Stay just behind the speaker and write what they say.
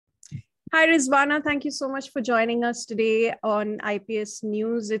Hi, Rizwana. Thank you so much for joining us today on IPS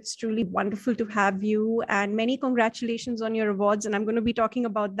News. It's truly wonderful to have you, and many congratulations on your awards. And I'm going to be talking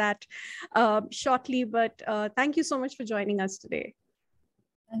about that shortly, but thank you so much for joining us today.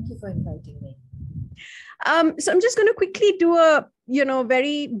 Thank you for inviting me. So I'm just going to quickly do a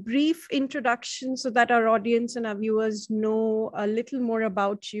very brief introduction so that our audience and our viewers know a little more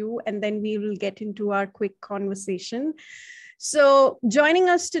about you, and then we will get into our quick conversation. So joining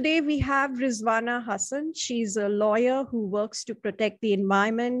us today, we have Rizwana Hasan. She's a lawyer who works to protect the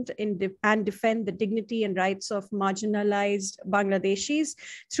environment and defend the dignity and rights of marginalized Bangladeshis.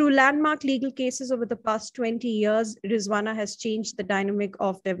 Through landmark legal cases over the past 20 years, Rizwana has changed the dynamic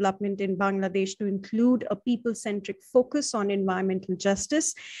of development in Bangladesh to include a people-centric focus on environmental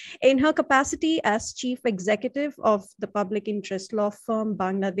justice. In her capacity as chief executive of the public interest law firm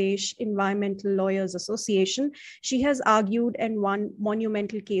Bangladesh Environmental Lawyers Association, she has argued and won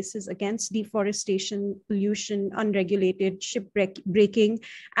monumental cases against deforestation, pollution, unregulated shipbreaking,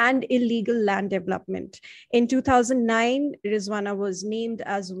 and illegal land development. In 2009, Rizwana was named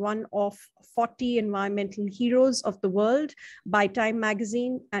as one of 40 environmental heroes of the world by Time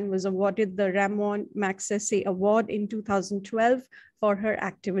magazine and was awarded the Ramon Magsaysay Award in 2012 for her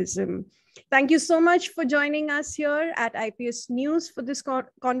activism. Thank you so much for joining us here at IPS News for this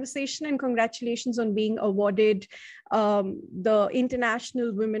conversation, and congratulations on being awarded the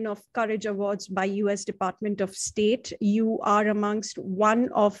International Women of Courage Awards by U.S. Department of State. You are amongst one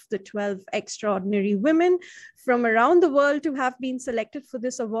of the 12 extraordinary women from around the world to have been selected for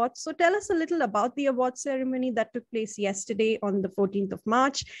this award. So tell us a little about the award ceremony that took place yesterday on the 14th of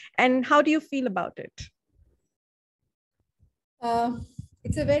March, and how do you feel about it?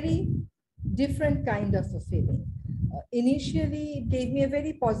 It's a very different kind of a feeling. Initially, it gave me a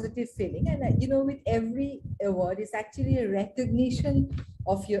very positive feeling. And, with every award, it's actually a recognition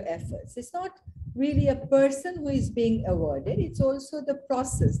of your efforts. It's not really a person who is being awarded. It's also the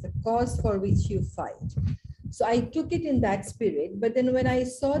process, the cause for which you fight. So I took it in that spirit. But then when I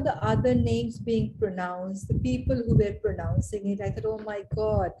saw the other names being pronounced, the people who were pronouncing it, I thought, oh my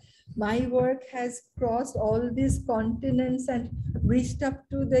God, my work has crossed all these continents and reached up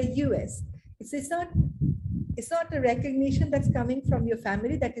to the US. It's not a recognition that's coming from your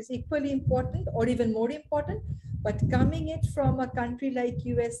family that is equally important or even more important, but coming it from a country like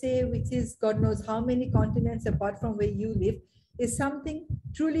USA, which is God knows how many continents apart from where you live, is something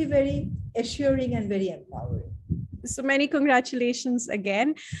truly very assuring and very empowering. So many congratulations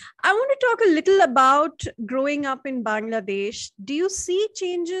again. I want to talk a little about growing up in Bangladesh. Do you see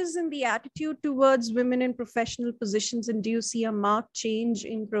changes in the attitude towards women in professional positions, and do you see a marked change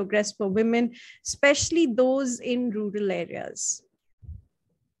in progress for women, especially those in rural areas?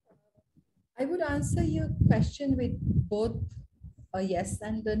 I would answer your question with both a yes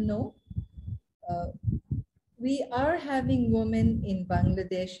and a no. We are having women in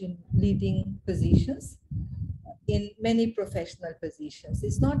Bangladesh in leading positions, in many professional positions.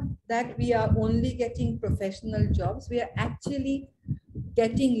 It's not that we are only getting professional jobs, we are actually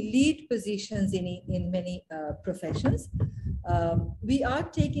getting lead positions in many professions. We are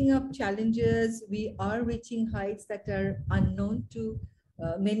taking up challenges, we are reaching heights that are unknown to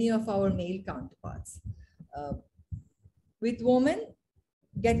many of our male counterparts. With women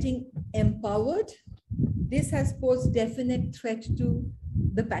getting empowered, this has posed definite threat to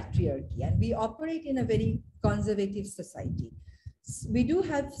the patriarchy, and we operate in a very conservative society. We do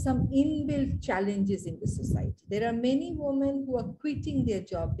have some inbuilt challenges in the society. There are many women who are quitting their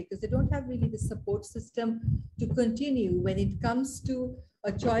job because they don't have really the support system to continue when it comes to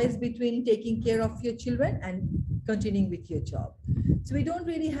a choice between taking care of your children and continuing with your job. So we don't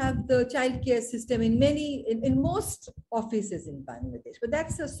really have the childcare system in most offices in Bangladesh, but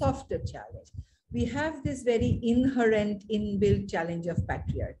that's a softer challenge. We have this very inherent inbuilt challenge of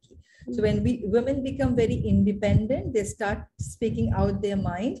patriarchy. So when women become very independent, they start speaking out their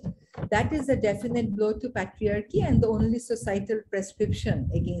mind. That is a definite blow to patriarchy, and the only societal prescription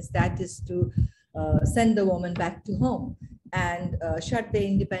against that is to send the woman back to home and shut their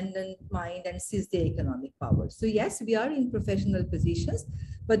independent mind and seize their economic power. So yes, we are in professional positions,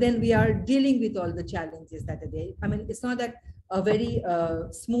 but then we are dealing with all the challenges that are there. I mean, it's not that a very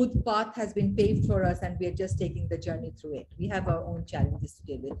smooth path has been paved for us and we are just taking the journey through it. We have our own challenges to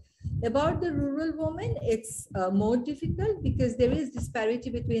deal with. About the rural woman, it's more difficult because there is disparity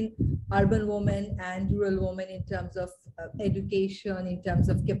between urban women and rural women in terms of education, in terms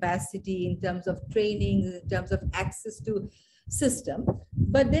of capacity, in terms of training, in terms of access to system.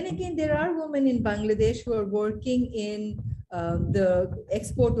 But then again, there are women in Bangladesh who are working in the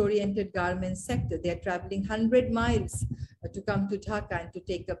export-oriented garment sector. They're traveling 100 miles to come to Dhaka and to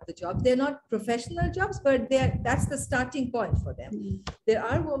take up the job. They're not professional jobs, but that's the starting point for them. There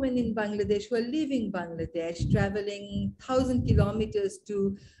are women in Bangladesh who are leaving Bangladesh, traveling 1,000 kilometers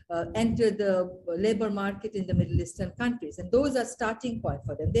to enter the labor market in the Middle Eastern countries. And those are starting point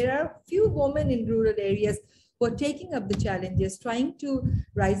for them. There are few women in rural areas who are taking up the challenges, trying to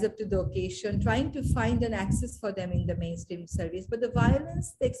rise up to the occasion, trying to find an access for them in the mainstream service. But the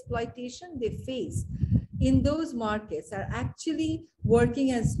violence, the exploitation they face in those markets are actually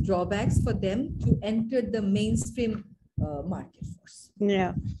working as drawbacks for them to enter the mainstream market force.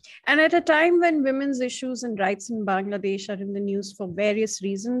 Yeah. And at a time when women's issues and rights in Bangladesh are in the news for various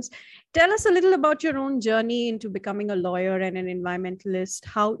reasons, tell us a little about your own journey into becoming a lawyer and an environmentalist.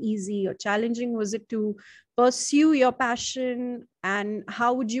 How easy or challenging was it to pursue your passion? And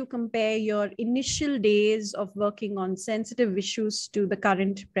how would you compare your initial days of working on sensitive issues to the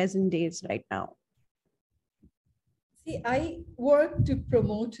current present days right now? See, I work to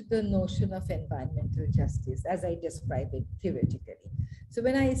promote the notion of environmental justice, as I describe it theoretically. So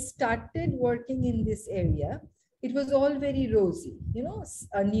when I started working in this area, it was all very rosy, you know,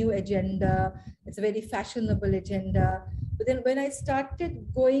 a new agenda, it's a very fashionable agenda. But then when I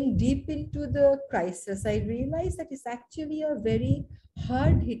started going deep into the crisis, I realized that it's actually a very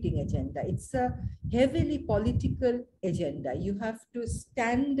hard-hitting agenda. It's a heavily political agenda. You have to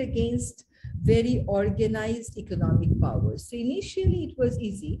stand against very organized economic powers. So initially it was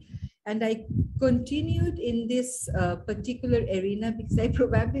easy, and I continued in this particular arena because I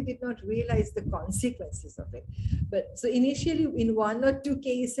probably did not realize the consequences of it. But so initially in one or two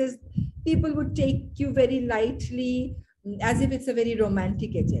cases, people would take you very lightly, as if it's a very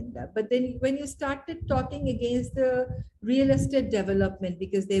romantic agenda. But then when you started talking against the real estate development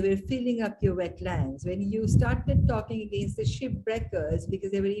because they were filling up your wetlands, when you started talking against the shipwreckers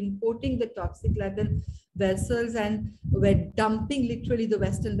because they were importing the toxic laden vessels and were dumping literally the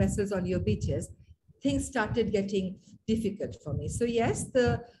Western vessels on your beaches, things started getting difficult for me. So yes,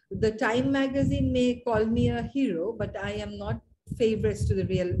 the Time magazine may call me a hero, but I am not favorites to the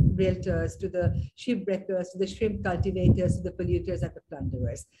realtors, to the shipwreckers, to the shrimp cultivators, to the polluters and the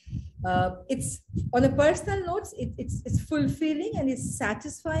plunderers. It's on a personal note, it's fulfilling and it's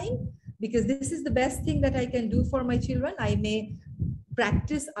satisfying because this is the best thing that I can do for my children. I may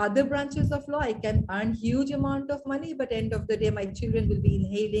practice other branches of law. I can earn huge amount of money, but end of the day, my children will be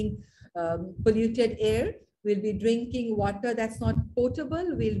inhaling polluted air. We'll be drinking water that's not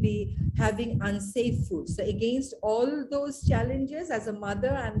potable. We'll be having unsafe food. So against all those challenges, as a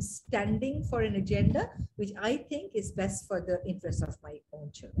mother, I'm standing for an agenda which I think is best for the interests of my own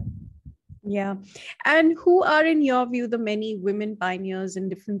children. Yeah. And who are, in your view, the many women pioneers in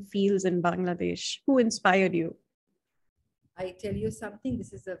different fields in Bangladesh? Who inspired you? I tell you something,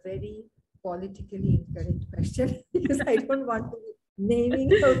 this is a very politically incorrect question because I don't want to be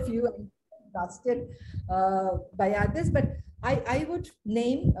naming a few trusted by others, but I would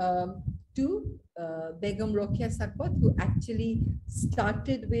name two, Begum Rokia Sakwat, who actually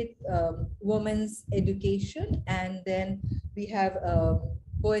started with women's education, and then we have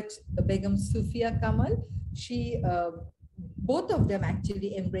poet Begum Sufia Kamal. She, both of them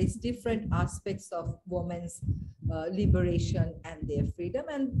actually embrace different aspects of women's liberation and their freedom.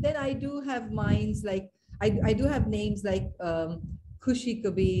 And then I do have minds like, I do have names like Khushi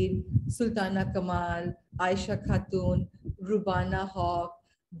Kabir, Sultana Kamal, Aisha Khatun, Rubana Haq,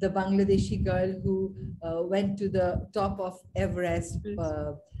 the Bangladeshi girl who went to the top of Everest.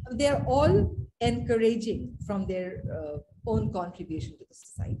 They're all encouraging from their own contribution to the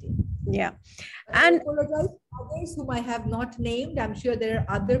society. Yeah. And I apologize to others whom I have not named. I'm sure there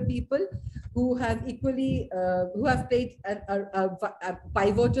are other people who have equally, who have played a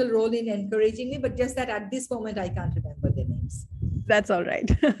pivotal role in encouraging me, but just that at this moment, I can't remember their names. That's all right.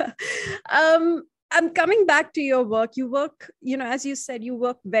 I'm coming back to your work. You work, you know, as you said, you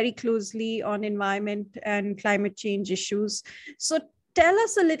work very closely on environment and climate change issues. So tell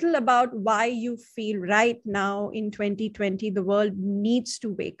us a little about why you feel right now in 2020, the world needs to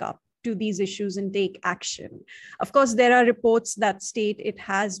wake up to these issues and take action. Of course, there are reports that state it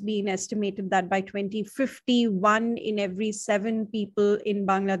has been estimated that by 2050, 1 in every 7 people in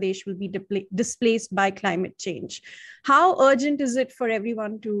Bangladesh will be displaced by climate change. How urgent is it for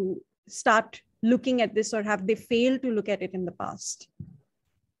everyone to start looking at this, or have they failed to look at it in the past?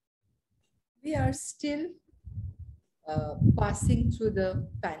 We are still passing through the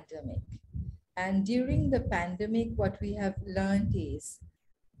pandemic. And during the pandemic, what we have learned is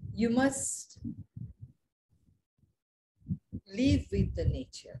you must live with the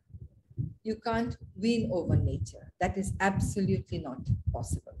nature. You can't win over nature. That is absolutely not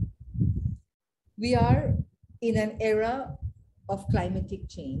possible. We are in an era of climatic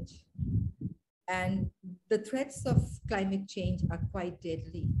change, and the threats of climate change are quite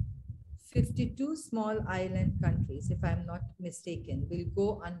deadly. 52 small island countries, if I'm not mistaken, will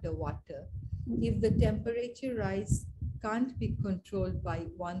go underwater if the temperature rise can't be controlled by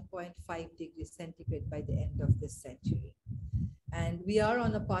 1.5 degrees centigrade by the end of this century. And we are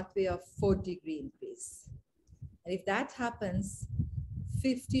on a pathway of 4-degree increase. And if that happens,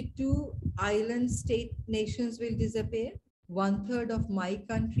 52 island state nations will disappear. 1/3 of my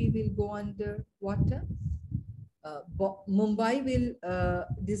country will go underwater. Mumbai will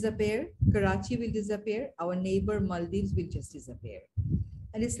disappear. Karachi will disappear. Our neighbor Maldives will just disappear.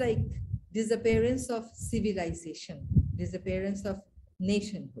 And it's like disappearance of civilization, disappearance of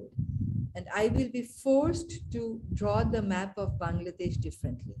nationhood. And I will be forced to draw the map of Bangladesh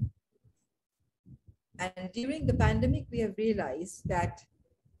differently. And during the pandemic, we have realized that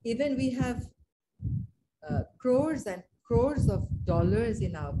even we have crores and crores of dollars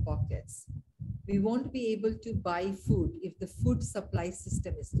in our pockets, we won't be able to buy food if the food supply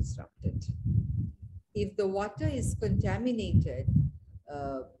system is disrupted. If the water is contaminated,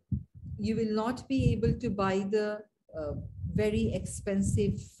 you will not be able to buy the very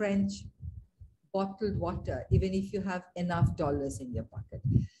expensive French bottled water, even if you have enough dollars in your pocket.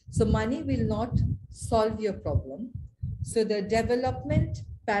 So money will not solve your problem. So the development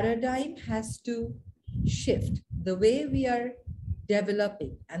paradigm has to shift. The way we are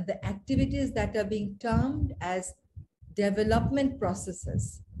developing and the activities that are being termed as development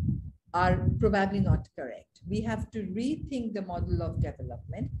processes are probably not correct. We have to rethink the model of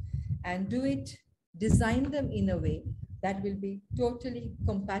development and do it, design them in a way that will be totally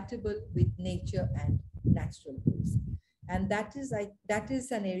compatible with nature and natural rules. And that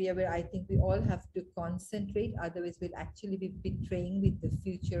is an area where I think we all have to concentrate, otherwise we'll actually be betraying with the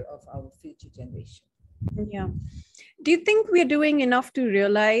future of our future generation. Yeah. Do you think we're doing enough to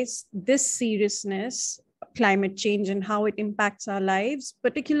realize this seriousness, climate change, and how it impacts our lives,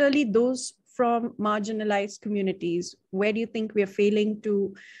 particularly those from marginalized communities? Where do you think we're failing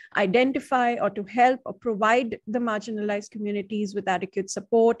to identify or to help or provide the marginalized communities with adequate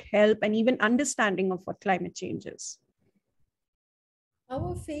support, help, and even understanding of what climate change is?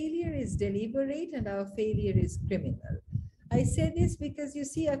 Our failure is deliberate and our failure is criminal. I say this because you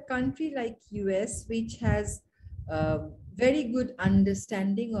see a country like US, which has a very good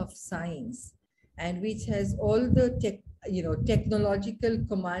understanding of science and which has all the technological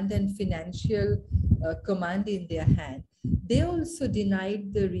command and financial command in their hand. They also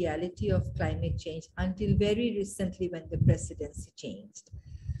denied the reality of climate change until very recently when the presidency changed.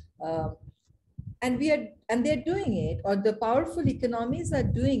 And they're doing it, or the powerful economies are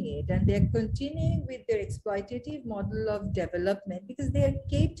doing it, and they're continuing with their exploitative model of development because they're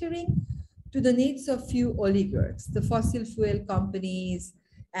catering to the needs of few oligarchs, the fossil fuel companies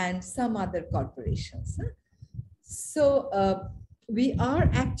and some other corporations. So we are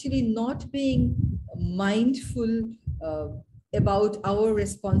actually not being mindful about our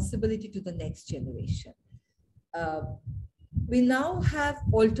responsibility to the next generation. We now have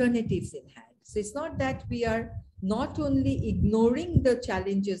alternatives in hand. So it's not that we are not only ignoring the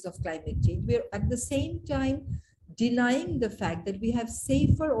challenges of climate change, we are at the same time denying the fact that we have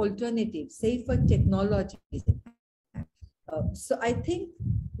safer alternatives, safer technologies. So I think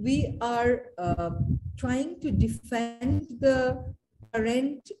we are trying to defend the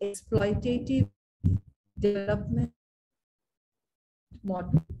current exploitative development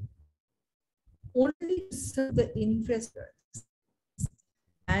model only to serve the interests,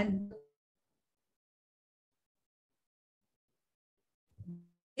 and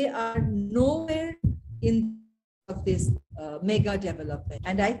they are nowhere in of this mega development.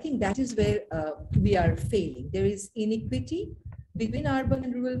 And I think that is where we are failing. There is inequity between urban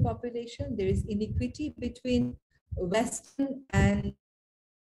and rural population. There is inequity between Western and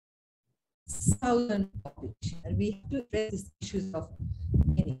Southern population. And we have to address these issues of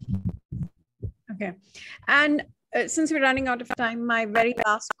inequity. Okay. And since we're running out of time, my very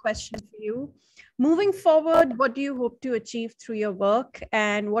last question for you. Moving forward, what do you hope to achieve through your work,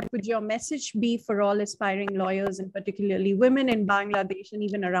 and what would your message be for all aspiring lawyers, and particularly women in Bangladesh and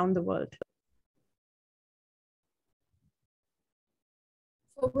even around the world?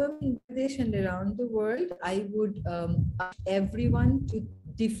 For women in Bangladesh and around the world, I would ask everyone to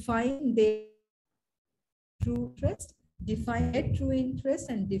define their true interest, define their true interest,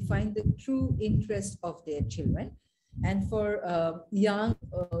 and define the true interest of their children. And for young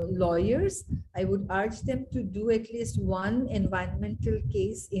lawyers, I would urge them to do at least one environmental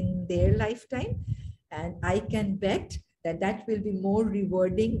case in their lifetime. And I can bet that that will be more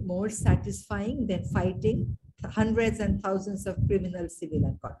rewarding, more satisfying than fighting hundreds and thousands of criminal, civil,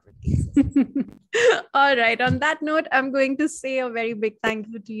 and corporate cases. All right. On that note, I'm going to say a very big thank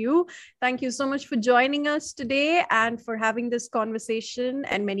you to you. Thank you so much for joining us today and for having this conversation,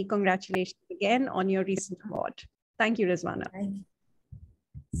 and many congratulations again on your recent award. Thank you, Rizwana. Thank you.